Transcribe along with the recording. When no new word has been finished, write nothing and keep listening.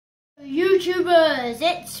YouTubers,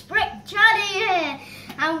 it's Brick Johnny here,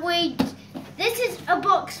 and this is a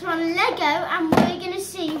box from Lego, and we're gonna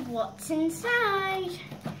see what's inside.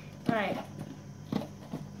 Right,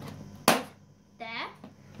 there,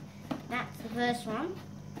 that's the first one,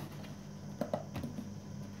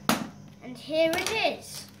 and here it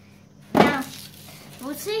is. Now,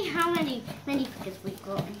 we'll see how many minifigures we've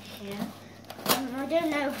got in here. I don't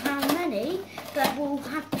know how many, but we'll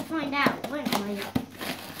have to find out, won't we?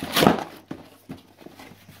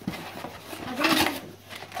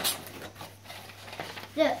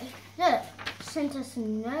 Look, sent us a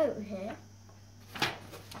note here.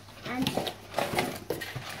 And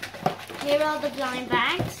here are the blind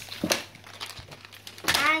bags.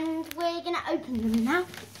 And we're going to open them now.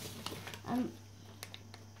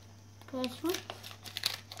 First one.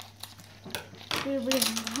 Here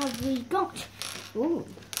we got? Ooh,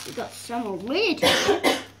 we got someone weird.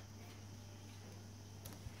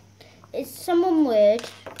 It's someone weird,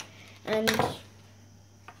 and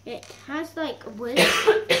it has like a wood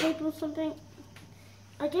tape or something.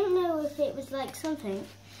 I don't know if it was like something.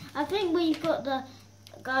 I think we've got the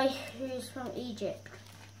guy who's from Egypt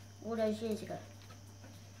all those years ago.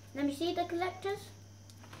 Let me see the collectors.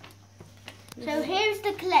 So here's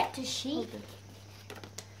the collector's sheet.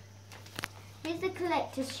 Here's the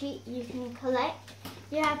collector's sheet you can collect.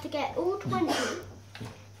 You have to get all 20.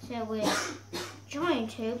 So we're trying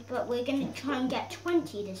to, but we're going to try and get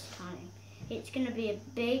 20 this time. It's going to be a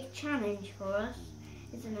big challenge for us,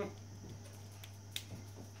 isn't it?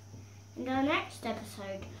 In our next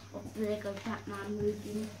episode of the Lego Batman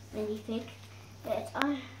movie minifig,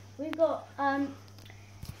 we've got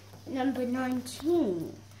number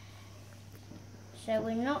 19. So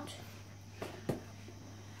we're not.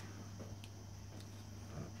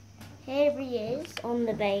 Here he is on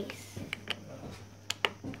the base.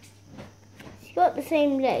 He's got the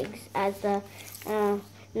same legs as the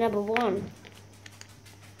number 1.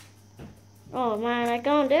 Oh man, I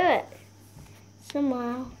can't do it.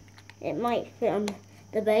 Somehow it might fit on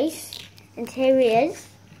the base. And here he is.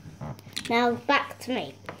 Now back to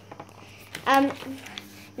me.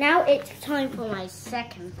 Now it's time for my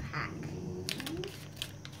second pack.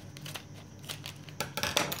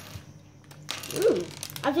 Ooh,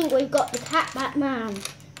 I think we've got the cat Batman.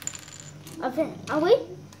 Are we?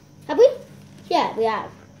 Have we? Yeah, we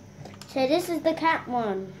have. So this is the cat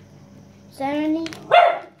one. Is there any?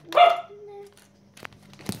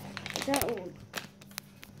 Is that all?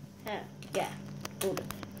 Oh, yeah. All of it.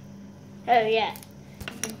 Oh, yeah.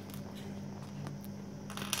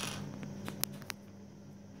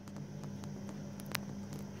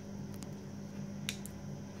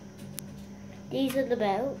 These are the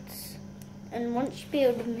belts. And once you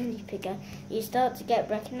build a minifigure, you start to get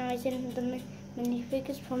recognising the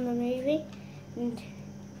minifigures from the movie. And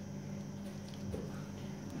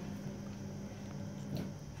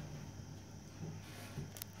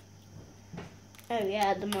oh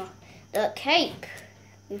yeah, the cape.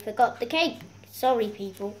 We forgot the cape. Sorry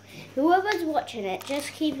people. Whoever's watching it,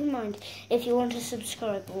 just keep in mind if you want to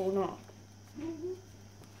subscribe or not.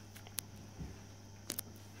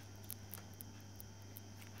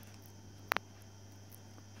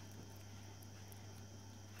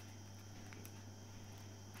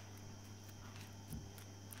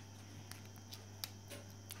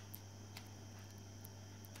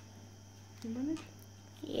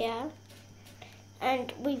 Yeah,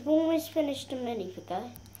 and we've almost finished the minifigure.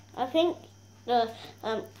 I think the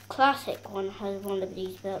classic one has one of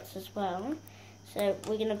these belts as well. So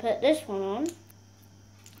we're going to put this one on,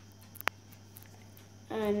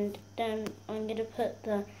 and then I'm going to put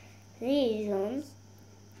these on.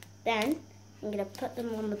 Then I'm going to put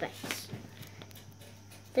them on the base.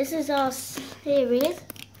 This is our series.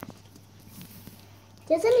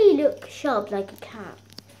 Doesn't he look sharp like a cat?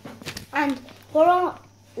 And for our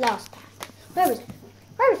last pack, where is it?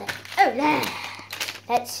 Where is it? Oh, there.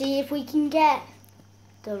 Let's see if we can get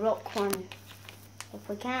the rock one. If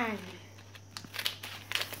we can.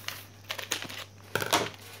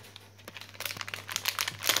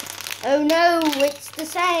 Oh no, it's the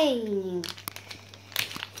same.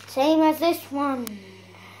 Same as this one.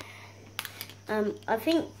 I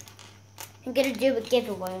think I'm going to do a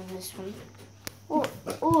giveaway on this one.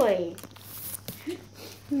 Oi.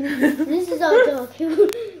 This is our dog,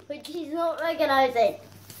 which he's not recognising.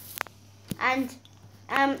 And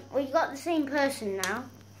we've got the same person now.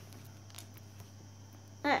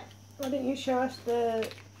 Why don't you show us the...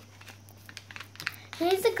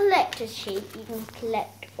 Here's the collector's sheet. You can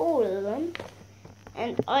collect all of them.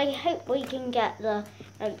 And I hope we can get the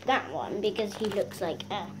that one because he looks like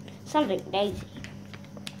something lazy.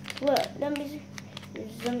 Look, let me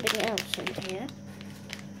there's something else in here.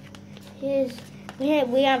 Here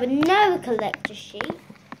we have another collector sheet,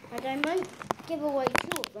 and I might give away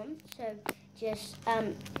 2 of them. So just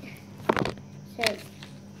so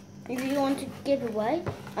if you want to give away,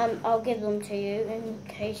 I'll give them to you in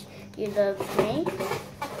case you love me.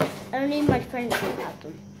 Only my friends will have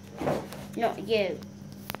them, not you.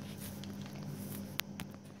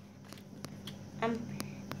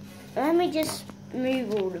 Let me just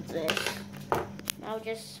move all of this. I'll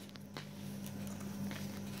just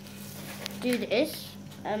do this,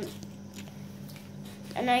 and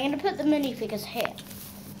I'm going to put the minifigures here.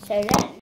 So then